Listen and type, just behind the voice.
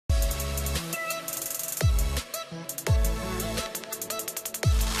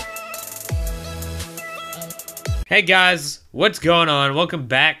Hey guys, what's going on? Welcome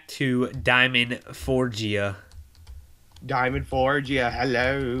back to MattChiForge. Diamond Forge, yeah,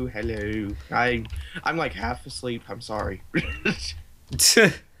 hello. I'm like half asleep. I'm sorry.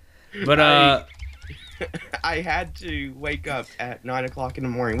 But I had to wake up at 9 o'clock in the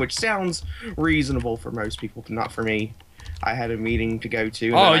morning, which sounds reasonable for most people, but not for me. I had a meeting to go to.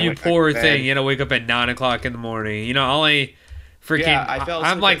 And oh, then I you went back to poor bed. thing! You know, wake up at 9 o'clock in the morning. You know, only freaking. Yeah, I fell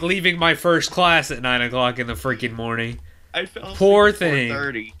I'm asleep like at- leaving my first class at 9 o'clock in the freaking morning. I fell asleep Poor at thing.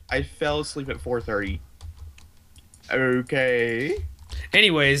 4:30. I fell asleep at 4:30. Okay.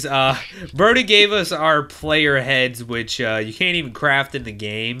 Anyways, Brody gave us our player heads, which you can't even craft in the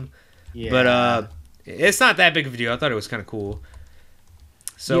game. Yeah. But it's not that big of a deal. I thought it was kind of cool.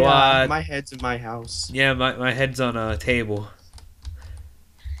 So yeah, my head's in my house. yeah, my head's on a table.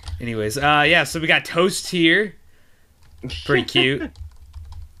 Anyways, yeah, so we got Toast here. Pretty cute.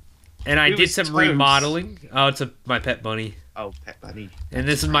 And I Who did is some Toast? remodeling. Oh, it's my pet bunny. Oh, pet bunny. And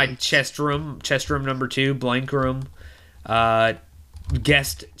this is my chest room number 2, blank room.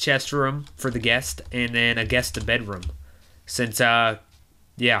 Guest chest room for the guest, and then a guest bedroom. Since, yeah,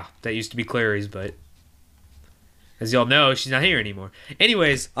 that used to be Clary's, but as y'all know, she's not here anymore.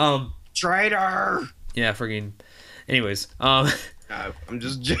 Anyways, Traitor! yeah, freaking, anyways, No, I'm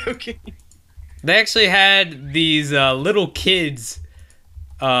just joking. they actually had these little kids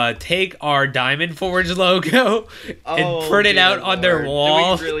take our Diamond Forge logo and print it out on their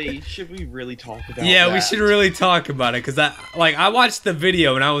wall. Should we really talk about Yeah, that? we should really talk about it because I watched the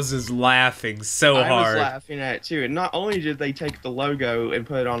video and I was just laughing so I hard. was laughing at it too. And not only did they take the logo and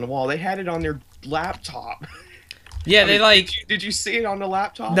put it on the wall, they had it on their laptop. Yeah, I they mean, like. Did you see it on the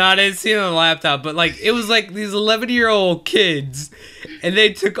laptop? No, I didn't see it on the laptop, but like it was like these 11-year-old kids, and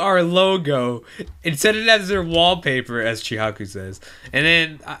they took our logo and set it as their wallpaper, as Chihaku says, and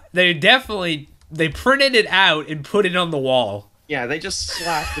then they printed it out and put it on the wall. Yeah, they just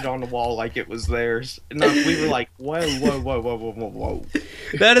slapped it on the wall like it was theirs. And we were like, whoa.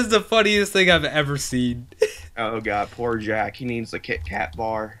 That is the funniest thing I've ever seen. Oh god, poor Jack. He needs a Kit Kat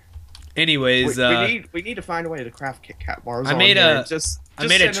bar. Anyways, we need to find a way to craft Kit Kat bars. I made a send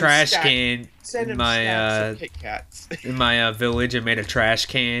him trash stack- can Send in him my stacks of Kit Kats. in my village. I made a trash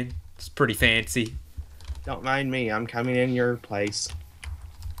can. It's pretty fancy. Don't mind me. I'm coming in your place.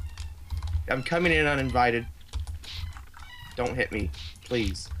 I'm coming in uninvited. Don't hit me,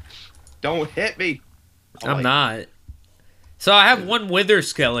 please. Don't hit me. I'm not. So I have one wither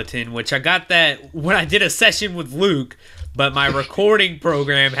skeleton, which I got that when I did a session with Luke, but my recording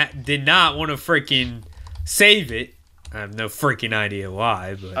program did not want to freaking save it. I have no freaking idea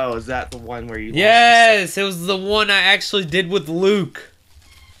why, but... Oh, is that the one where you... Yes, it was the one I actually did with Luke.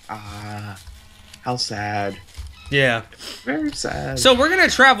 Ah, how sad. Yeah. Very sad. So we're going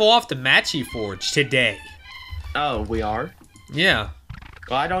to travel off to MattChiForge today. Oh, we are? Yeah.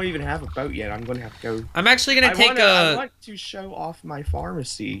 Well, I don't even have a boat yet. I'm going to have to go... I'm actually going to take I want to show off my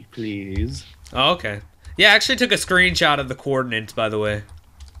pharmacy, please. Oh, okay. Yeah, I actually took a screenshot of the coordinates, by the way.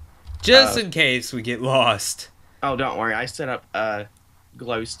 Just in case we get lost. Oh, don't worry. I set up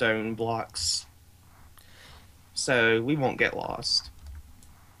glowstone blocks, so we won't get lost.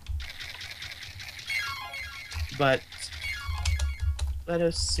 But let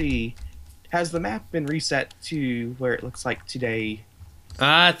us see. Has the map been reset to where it looks like today?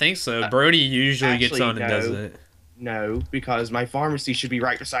 I think so. Brody usually gets actually, on and does it. No, because my pharmacy should be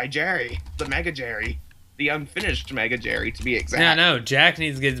right beside Jerry, the Mega Jerry. The unfinished Mega Jerry, to be exact. Yeah, no, Jack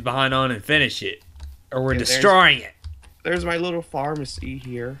needs to get behind on and finish it. Or we're Yeah, destroying it. There's my little pharmacy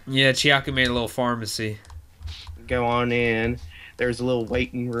here. Yeah, Chihaku made a little pharmacy. Go on in. There's a little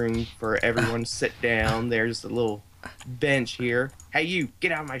waiting room for everyone to sit down. There's a little bench here. Hey, you,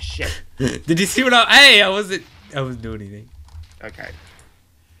 get out of my shit. Did you see what Hey, I wasn't doing anything. Okay.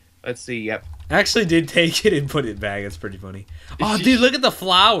 Let's see, yep. I actually did take it and put it back. That's pretty funny. Oh, dude, look at the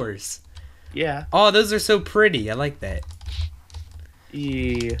flowers. Yeah. Oh, those are so pretty. I like that.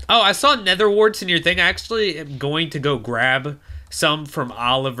 Yeah. Oh, I saw nether warts in your thing. I actually am going to go grab some from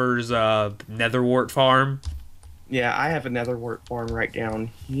Oliver's nether wart farm. Yeah, I have a nether wart farm right down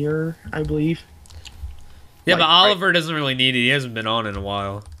here, I believe. Yeah, Like, but Oliver doesn't really need it. He hasn't been on in a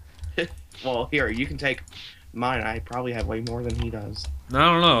while. Well, here, you can take mine. I probably have way more than he does. I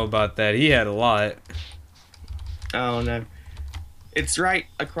don't know about that. He had a lot. Oh, no. It's right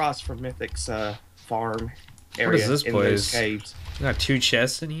across from Mythic's farm area. What is this in place? those caves. I got 2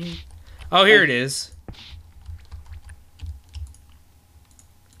 chests in here. Oh, here it is.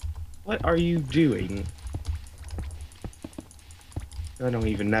 What are you doing? I don't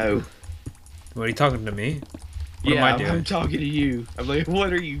even know. What are you talking to me? What am I doing? I'm talking to you. I'm like,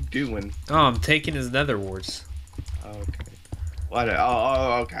 what are you doing? Oh, I'm taking his nether warts. Okay. What?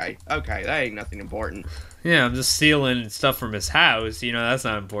 Oh, okay. Okay, that ain't nothing important. Yeah, I'm just stealing stuff from his house. You know, that's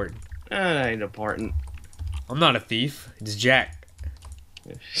not important. That ain't important. I'm not a thief. It's Jack.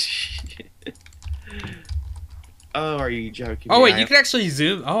 Oh, are you joking? Oh, wait, you can actually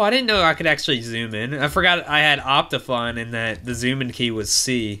zoom. Oh, I didn't know I could actually zoom in. I forgot I had Optifine and that the zoom in key was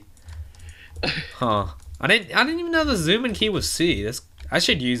C. Huh. I didn't even know the zoom in key was C. I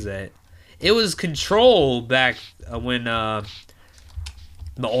should use that. It was control back when the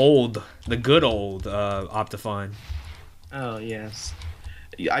good old Optifine. Oh, yes.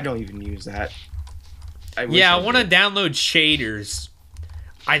 I don't even use that. I want to download shaders.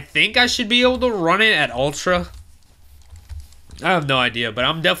 I think I should be able to run it at Ultra. I have no idea, but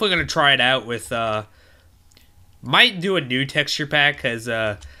I'm definitely going to try it out with... might do a new texture pack, because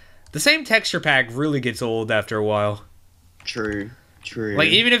the same texture pack really gets old after a while. True. Like,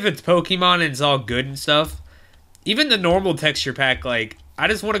 even if it's Pokemon and it's all good and stuff, even the normal texture pack, like, I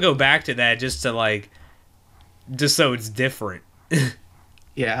just want to go back to that just to, like... Just so it's different.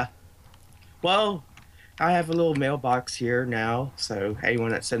 Yeah. Well... I have a little mailbox here now, so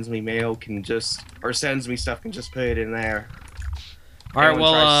anyone that sends me mail can just, or sends me stuff can just put it in there. All right,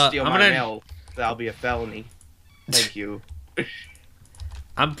 well, I'm gonna mail, that'll be a felony. Thank you.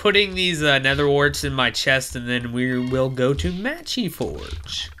 I'm putting these nether warts in my chest, and then we will go to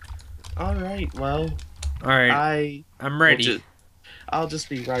MattChiForge. All right, well. All right, I'm ready. I'll just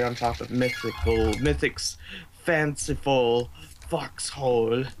be right on top of Mythic's fanciful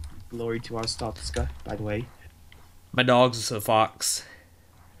foxhole. Glory to our Stotska, by the way. My dog's a fox.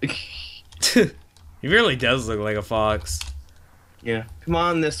 He really does look like a fox. Yeah. Come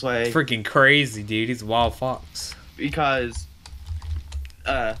on this way. Freaking crazy, dude. He's a wild fox. Because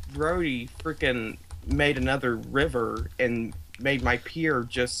Brody freaking made another river and made my pier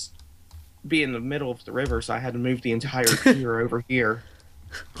just be in the middle of the river, so I had to move the entire pier over here.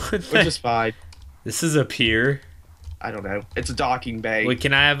 Which is fine. This is a pier? I don't know. It's a docking bay. Wait,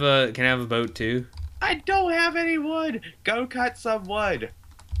 can I have a boat too? I don't have any wood. Go cut some wood.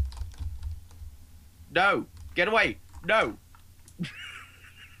 No. Get away. No.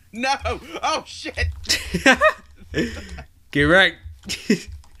 No. Oh shit. Get wrecked.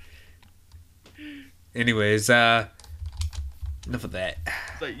 Anyways, enough of that.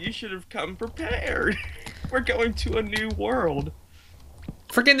 So you should have come prepared. We're going to a new world.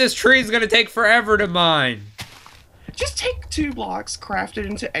 Freaking this tree is gonna take forever to mine. Just take 2 blocks, craft it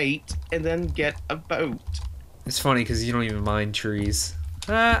into 8, and then get a boat. It's funny because you don't even mind trees.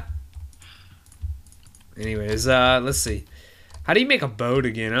 Anyways, let's see. How do you make a boat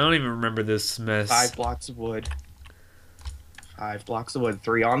again? I don't even remember this mess. 5 blocks of wood. 5 blocks of wood.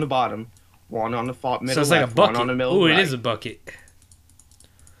 3 on the bottom. 1 on the middle so it's like left, a bucket. 1 on the middle Ooh, right. It is a bucket.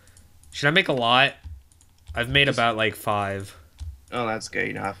 Should I make a lot? I've made about like 5. Oh, that's good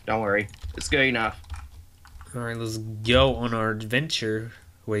enough. Don't worry. It's good enough. Alright, let's go on our adventure.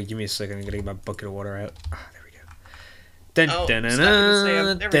 Wait, give me a second. I'm gonna get my bucket of water out. Ah, there we go.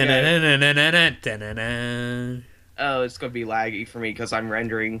 Oh, it's gonna be laggy for me because I'm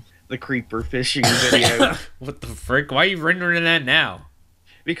rendering the creeper fishing video. What the frick? Why are you rendering that now?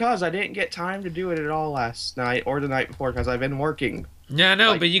 Because I didn't get time to do it at all last night or the night before because I've been working. Yeah, I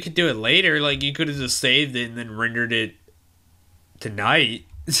know, but you could do it later. Like, you could have just saved it and then rendered it tonight.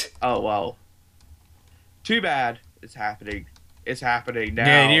 Oh, well. Too bad. It's happening. It's happening now.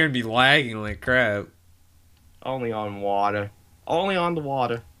 Yeah, you're gonna be lagging like crap. Only on water. Only on the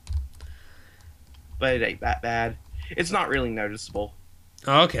water. But it ain't that bad. It's not really noticeable.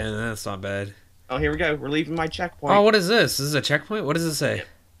 Oh, okay, that's not bad. Oh, here we go. We're leaving my checkpoint. Oh, what is this? This is a checkpoint? What does it say?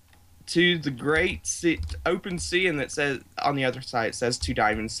 To the great open sea, and it says on the other side it says to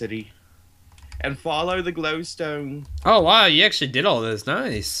Diamond City. And follow the glowstone. Oh, wow, you actually did all this.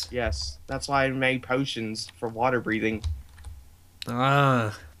 Nice. Yes, that's why I made potions for water breathing.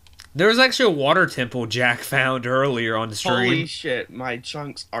 Ah. There was actually a water temple Jack found earlier on the stream. Holy shit, my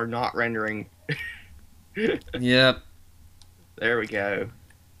chunks are not rendering. Yep. There we go.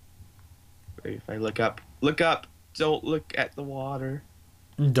 If I look up, don't look at the water.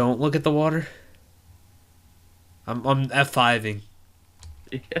 Don't look at the water? I'm F5ing.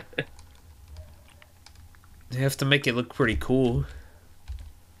 You have to make it look pretty cool.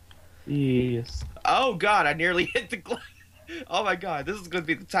 Yes. Oh god, I nearly hit the Oh my god, this is gonna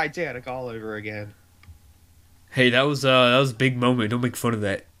be the Titanic all over again. Hey, that was a big moment. Don't make fun of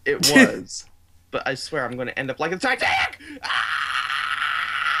that. It was. But I swear I'm gonna end up like the Titanic!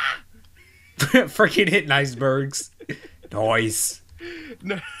 Ah! Freaking hitting icebergs. Nice.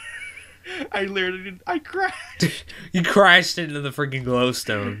 No. I crashed. You crashed into the freaking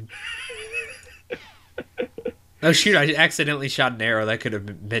glowstone. Oh shoot, I accidentally shot an arrow. That could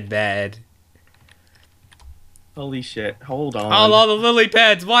have been bad. Holy shit. Hold on. Oh, all the lily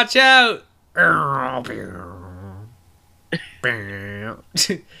pads, watch out!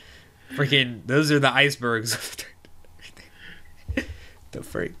 Freaking, those are the icebergs. The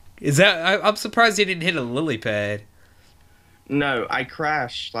freak. Is that, I'm surprised he didn't hit a lily pad. No, I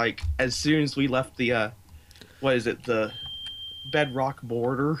crashed, like, as soon as we left the, what is it, the bedrock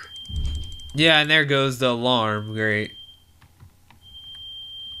border. Yeah, and there goes the alarm. Great.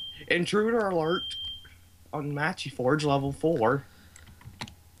 Intruder alert on MattChiForge level 4.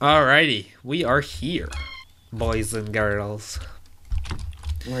 Alrighty, we are here, boys and girls.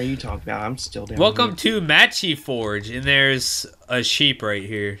 What are you talking about? I'm still down Welcome to MattChiForge, and there's a sheep right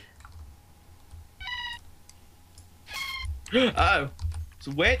here. Uh-oh. It's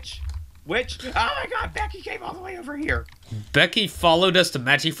a witch. Witch. Oh my god, Becky came all the way over here. Becky followed us to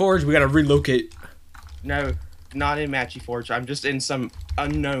MattChiForge. We gotta relocate. No, not in MattChiForge. I'm just in some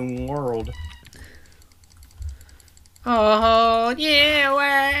unknown world. Oh,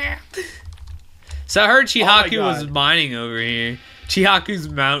 yeah. So I heard Chihaku was mining over here. Chihaku's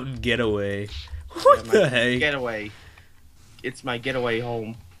mountain getaway. What the heck? Getaway. It's my getaway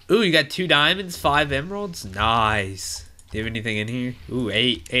home. Ooh, you got 2 diamonds, 5 emeralds? Nice. Do you have anything in here? Ooh,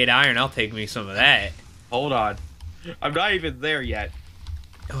 8 iron. I'll take me some of that. Hold on. I'm not even there yet.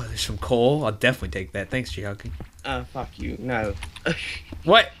 Oh, there's some coal. I'll definitely take that. Thanks, Chihaku. Fuck you. No.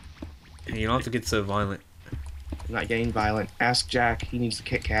 What? You don't have to get so violent. I'm not getting violent. Ask Jack. He needs a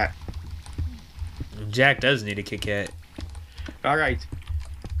Kit Kat. Jack does need a Kit Kat. Alright.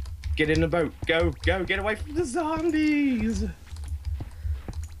 Get in the boat. Go. Go. Get away from the zombies.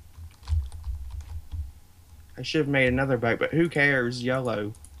 I should have made another boat, but who cares?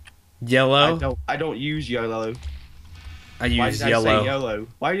 YOLO. Yellow? I don't use YOLO. I use Why did yellow. I say YOLO?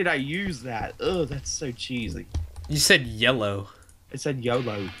 Why did I use that? Ugh, that's so cheesy. You said yellow. I said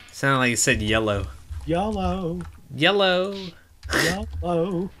YOLO. Sounded like you said yellow. YOLO. Yellow.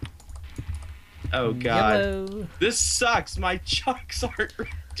 YOLO. Oh god. Yellow. This sucks. My chunks aren't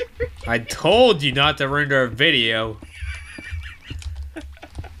rendering. I told you not to render a video.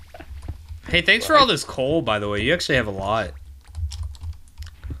 Hey, thanks for all this coal, by the way. You actually have a lot.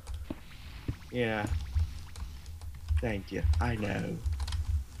 Yeah. Thank you. I know.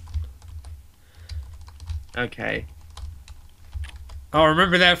 Okay. Oh,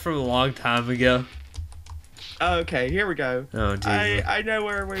 remember that from a long time ago? Okay, here we go. Oh, Jesus. I know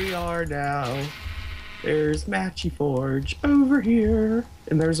where we are now. There's MattChiForge over here.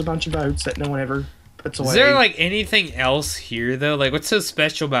 And there's a bunch of boats that no one ever puts away. Is there, like, anything else here, though? Like, what's so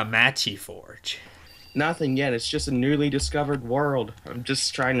special about MattChiForge? Nothing yet. It's just a newly discovered world. I'm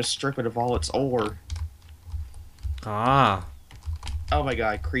just trying to strip it of all its ore. Ah. Oh my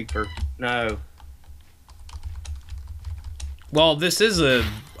god, creeper. No. Well, this is a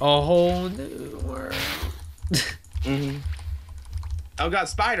whole new world. Mm-hmm. Oh god,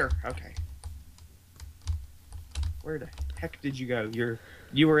 spider. Okay. Where the heck did you go?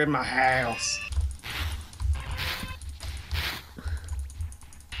 You were in my house.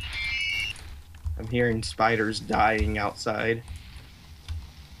 I'm hearing spiders dying outside.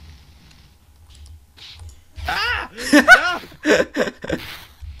 Ah! No!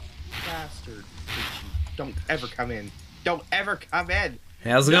 Bastard. Don't ever come in. Don't ever come in.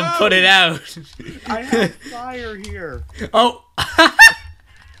 I was gonna put it out. I have fire here. Oh.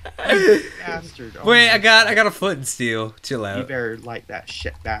 Bastard. Oh wait, I got a foot in steel. Chill out. You better light that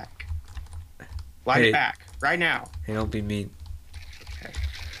shit back. Light it back. Right now. Hey, don't be mean. Okay.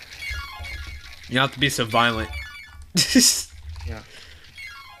 You don't have to be so violent. Yeah.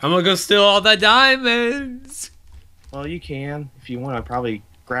 I'm gonna go steal all the diamonds. Well, you can. If you want, I probably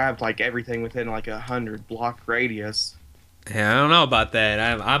grabbed like everything within like 100 block radius. Yeah, I don't know about that.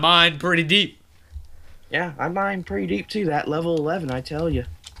 I mine pretty deep. Yeah, I mine pretty deep too. That level 11, I tell you.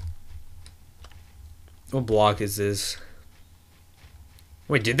 What block is this?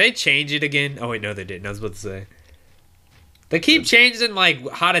 Wait, did they change it again? Oh wait, no they didn't. I was about to say. They keep changing like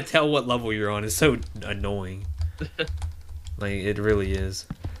how to tell what level you're on. It's so annoying. Like it really is.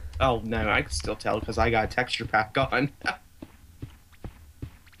 Oh no, I can still tell because I got a texture pack on.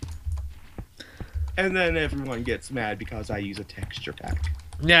 And then everyone gets mad because I use a texture pack.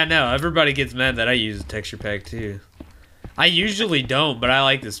 Yeah, no, everybody gets mad that I use a texture pack too. I usually don't, but I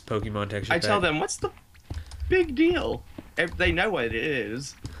like this Pokemon texture pack. I tell them, what's the big deal? They know what it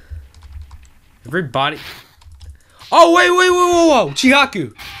is. Everybody. Oh wait, whoa,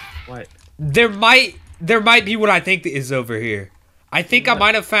 Chihaku. What? There might be what I think is over here. I think I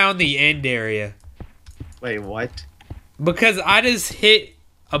might have found the end area. Wait, what? Because I just hit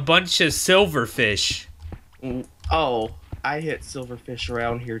a bunch of silverfish. Oh, I hit silverfish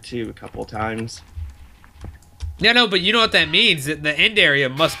around here too a couple of times. Yeah, no, but you know what that means? That the end area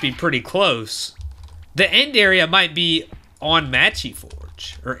must be pretty close. The end area might be on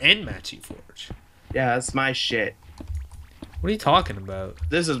MattChiForge or in MattChiForge. Yeah, that's my shit. What are you talking about?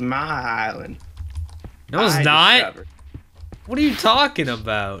 This is my island. No, it's I not. discovered. What are you talking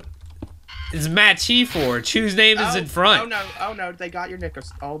about? It's MattChiForge. Whose name is in front? Oh no! Oh no! They got your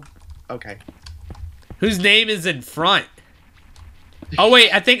knickers. Oh, okay. Whose name is in front? Oh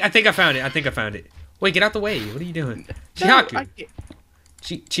wait, I think I found it. I think I found it. Wait, get out the way. What are you doing? Chihaku. No,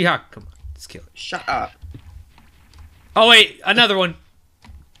 Chihaku, come on. Let's kill it. Shut up. Oh wait, another one.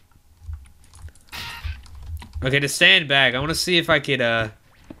 Okay, to sandbag, I want to see if I could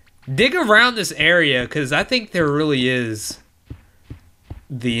dig around this area, because I think there really is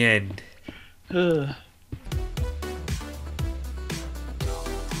the end.